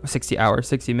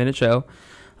 60-minute show.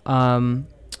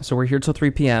 So we're here till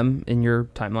 3 p.m. in your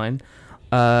timeline.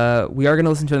 We are going to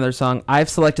listen to another song. I've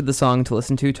selected the song to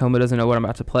listen to. Toma doesn't know what I'm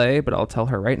about to play, but I'll tell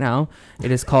her right now.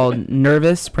 It is called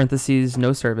Nervous, parentheses,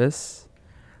 No Service.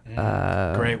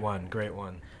 Great one.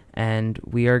 And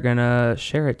we are going to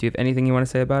share it. Do you have anything you want to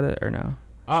say about it or no?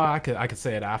 I could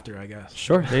say it after, I guess.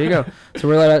 Sure, there you go. So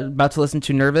we're about to listen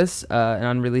to Nervous, an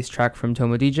unreleased track from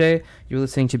TOMU DJ. You're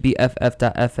listening to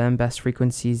BFF.FM, best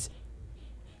frequencies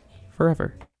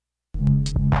forever.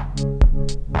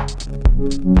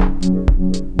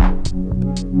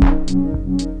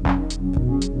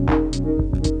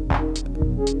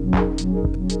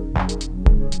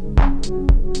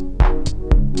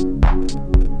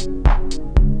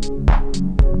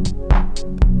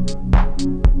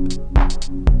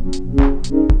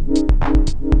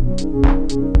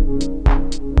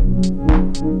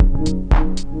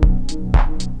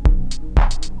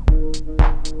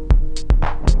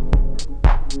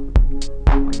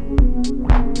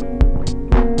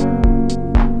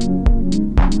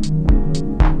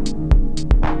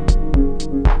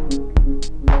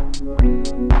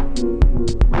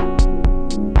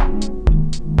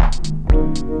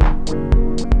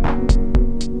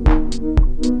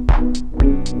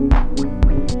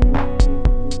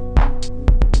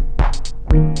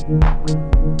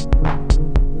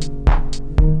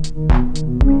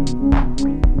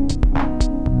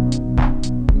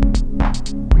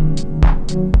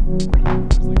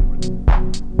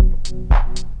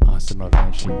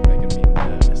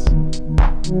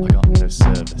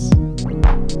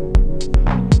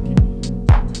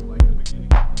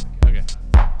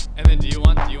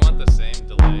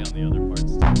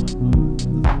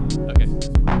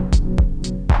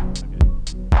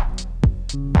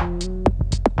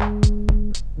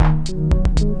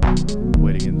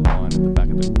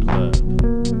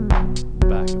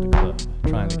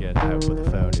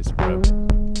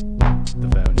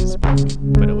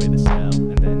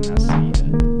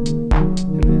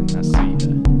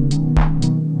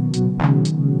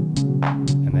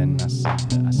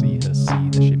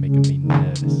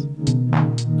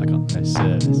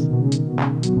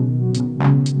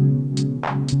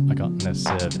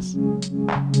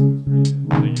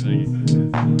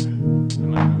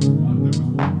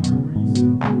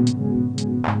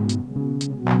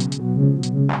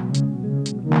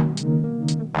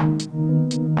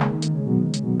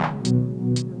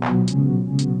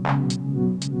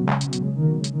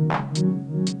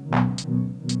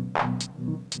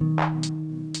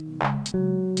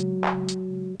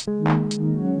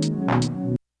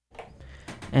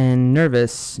 And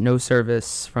Nervous, No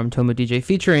Service from TOMU DJ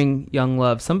featuring Young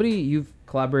Love, somebody you've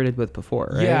collaborated with before,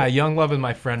 right? Yeah, Young Love is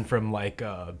my friend from like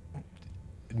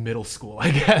middle school, I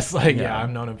guess. Like, yeah,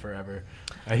 I've known him forever.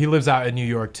 He lives out in New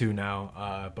York too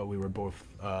now, but we were both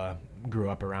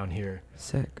grew up around here.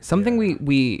 Sick. Something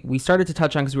we started to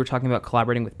touch on because we were talking about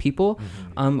collaborating with people.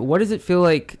 What does it feel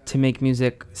like to make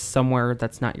music somewhere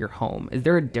that's not your home? Is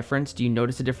there a difference? Do you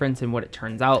notice a difference in what it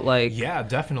turns out like? Yeah,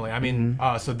 definitely. I mean,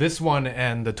 so this one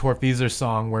and the Torfeezer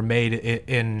song were made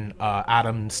in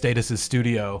Adam Status's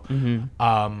studio.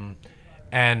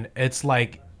 And it's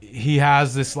like he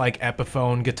has this like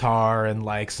Epiphone guitar and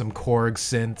like some Korg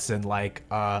synths and like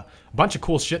a bunch of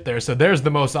cool shit there. So there's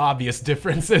the most obvious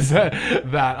differences that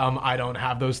I don't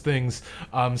have those things.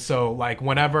 So like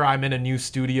whenever I'm in a new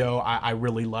studio, I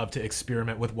really love to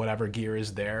experiment with whatever gear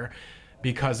is there.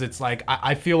 Because it's like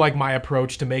I feel like my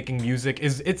approach to making music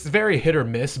it's very hit or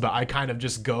miss, but I kind of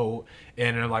just go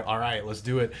in and I'm like, all right, let's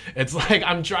do it. It's like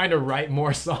I'm trying to write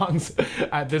more songs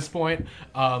at this point.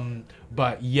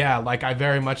 But yeah, like I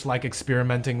very much like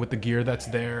experimenting with the gear that's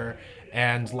there.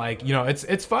 And like, you know,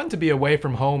 it's fun to be away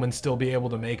from home and still be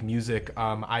able to make music.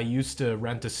 I used to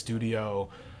rent a studio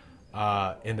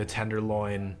in the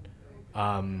Tenderloin,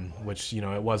 which, you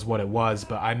know, it was what it was,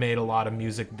 but I made a lot of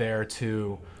music there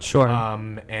too. Sure.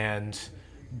 And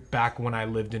back when I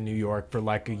lived in New York for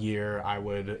like a year, I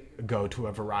would go to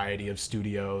a variety of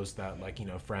studios that like, you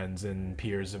know, friends and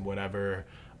peers and whatever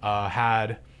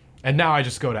had. And now I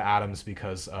just go to Adams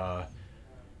because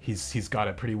he's got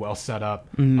it pretty well set up.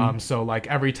 So like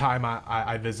every time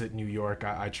I visit New York,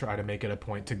 I try to make it a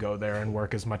point to go there and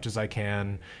work as much as I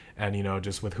can. And, you know,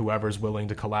 just with whoever's willing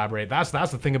to collaborate. That's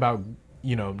the thing about,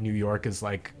 you know, New York is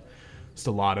like just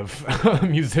a lot of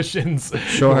musicians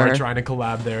who are trying to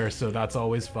collab there. So that's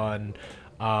always fun.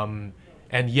 And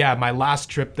yeah, my last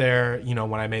trip there, you know,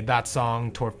 when I made that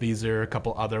song, Torfeezer, a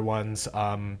couple other ones,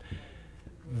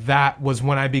 that was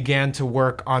when I began to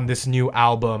work on this new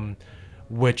album,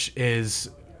 which is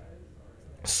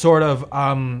sort of,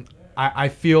 I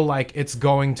feel like it's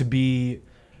going to be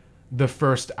the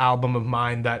first album of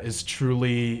mine that is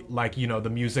truly like, you know, the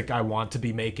music I want to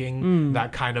be making,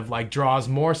 that kind of like draws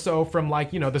more so from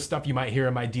like, you know, the stuff you might hear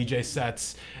in my DJ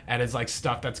sets, and it's like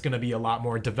stuff that's going to be a lot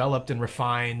more developed and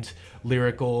refined,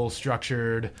 lyrical,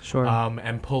 structured,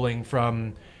 and pulling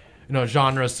from, you know,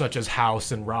 genres such as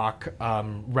house and rock,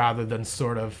 rather than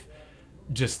sort of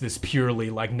just this purely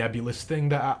like nebulous thing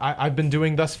that I've been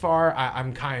doing thus far.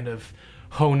 I'm kind of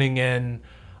honing in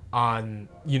on,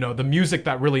 you know, the music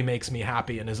that really makes me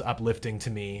happy and is uplifting to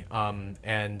me.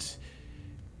 And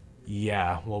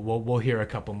yeah, we'll hear a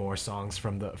couple more songs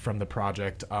from the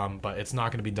project, but it's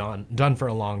not going to be done for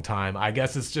a long time. I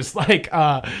guess it's just like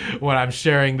when I'm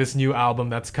sharing this new album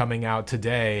that's coming out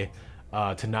tonight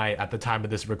at the time of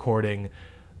this recording.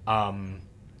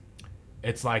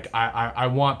 It's like I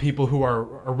want people who are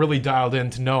really dialed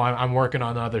in to know I'm working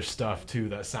on other stuff too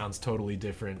that sounds totally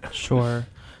different. Sure.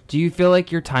 Do you feel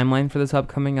like your timeline for this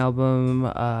upcoming album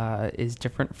is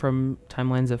different from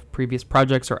timelines of previous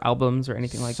projects or albums or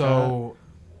anything like that? So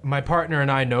my partner and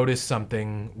I noticed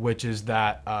something, which is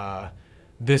that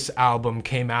this album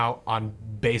came out on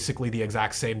basically the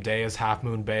exact same day as Half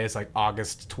Moon Bay. It's like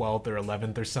August 12th or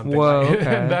 11th or something. Whoa,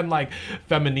 okay. And then like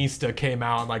Feminista came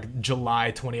out like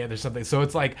July 20th or something. So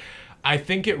it's like, I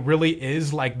think it really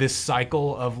is like this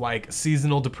cycle of like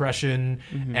seasonal depression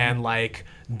and like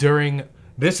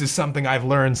this is something I've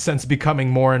learned since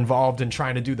becoming more involved in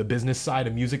trying to do the business side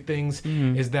of music things,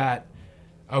 is that,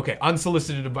 okay,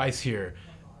 unsolicited advice here.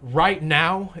 Right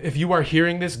now, if you are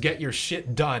hearing this, get your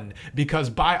shit done, because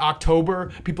by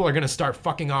October, people are going to start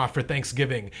fucking off for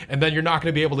Thanksgiving, and then you're not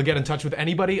going to be able to get in touch with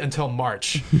anybody until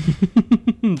March.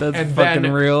 That's and fucking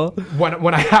then real.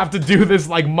 When I have to do this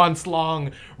like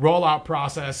months-long rollout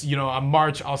process, you know, on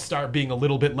March, I'll start being a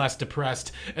little bit less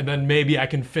depressed, and then maybe I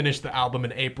can finish the album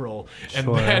in April. And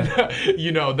then,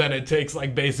 you know, then it takes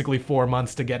like basically 4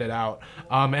 months to get it out.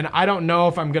 And I don't know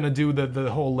if I'm going to do the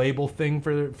whole label thing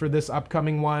for this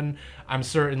upcoming one. I'm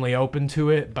certainly open to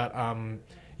it, but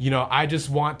you know, I just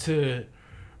want to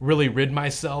really rid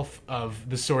myself of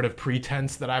the sort of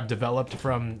pretense that I've developed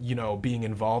from, you know, being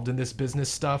involved in this business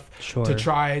stuff, to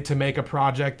try to make a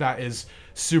project that is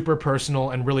super personal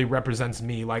and really represents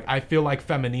me. Like, I feel like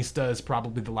Feminista is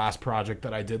probably the last project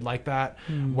that I did like that,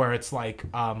 where it's like,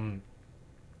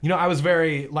 you know, I was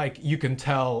very, like, you can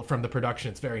tell from the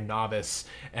production, it's very novice.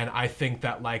 And I think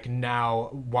that, like, now,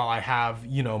 while I have,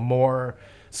 you know, more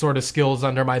sort of skills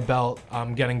under my belt,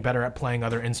 getting better at playing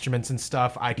other instruments and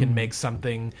stuff, I can make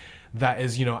something that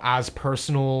is, you know, as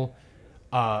personal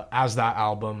as that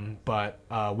album, but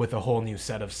with a whole new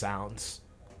set of sounds.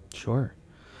 Sure.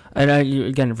 And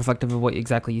again, reflective of what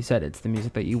exactly you said, it's the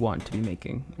music that you want to be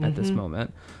making at this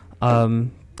moment.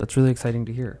 That's really exciting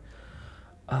to hear.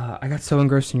 I got so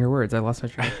engrossed in your words, I lost my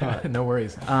train of thought. No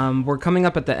worries. We're coming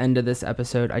up at the end of this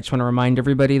episode. I just want to remind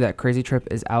everybody that Crazy Trip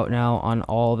is out now on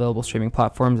all available streaming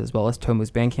platforms, as well as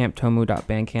TOMU's Bandcamp,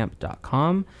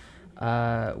 tomu.bandcamp.com.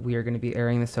 We are going to be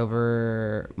airing this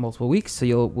over multiple weeks,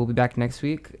 so we'll be back next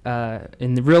week.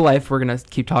 In the real life, we're going to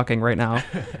keep talking right now.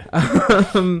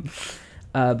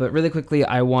 But really quickly,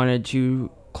 I wanted to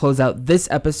close out this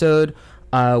episode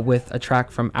with a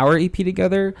track from our EP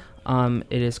together.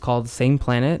 It is called Same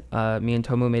Planet. Me and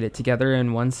Tomu made it together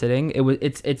in one sitting.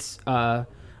 It's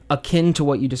akin to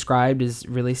what you described, is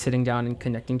really sitting down and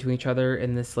connecting to each other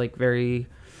in this like very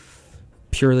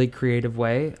purely creative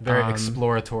way, very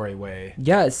exploratory way.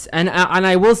 Yes, and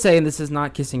I will say, and this is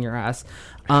not kissing your ass,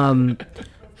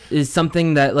 is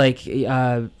something that like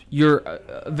you're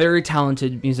a very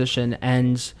talented musician,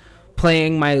 and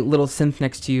playing my little synth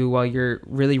next to you while you're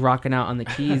really rocking out on the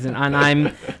keys, and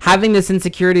I'm having this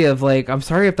insecurity of like, I'm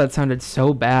sorry if that sounded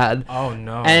so bad. Oh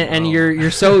no. And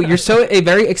you're so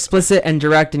very explicit and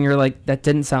direct, and you're like, that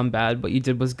didn't sound bad, what you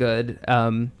did was good.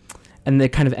 And they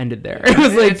kind of ended there. It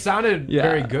was like, it sounded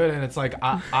very good, and it's like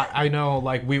I know,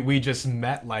 like we just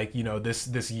met, like, you know,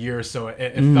 this year, so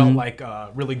it felt like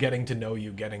really getting to know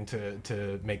you, getting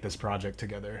to make this project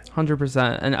together.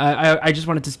 100%. And I just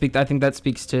wanted to speak. I think that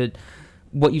speaks to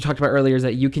what you talked about earlier, is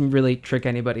that you can really trick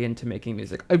anybody into making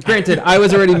music. Granted, I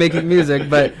was already making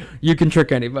music, but you can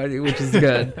trick anybody, which is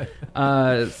good.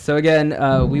 So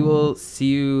again, we will see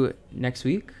you next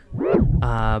week.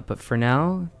 But for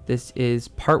now, this is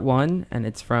part 1, and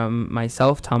it's from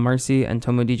myself, Tom Marcy, and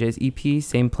Tomu DJ's EP,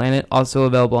 Same Planet, also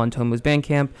available on Tomu's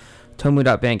Bandcamp,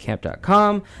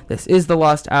 tomu.bandcamp.com. This is The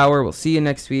Lost Hour. We'll see you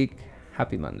next week.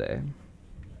 Happy Monday.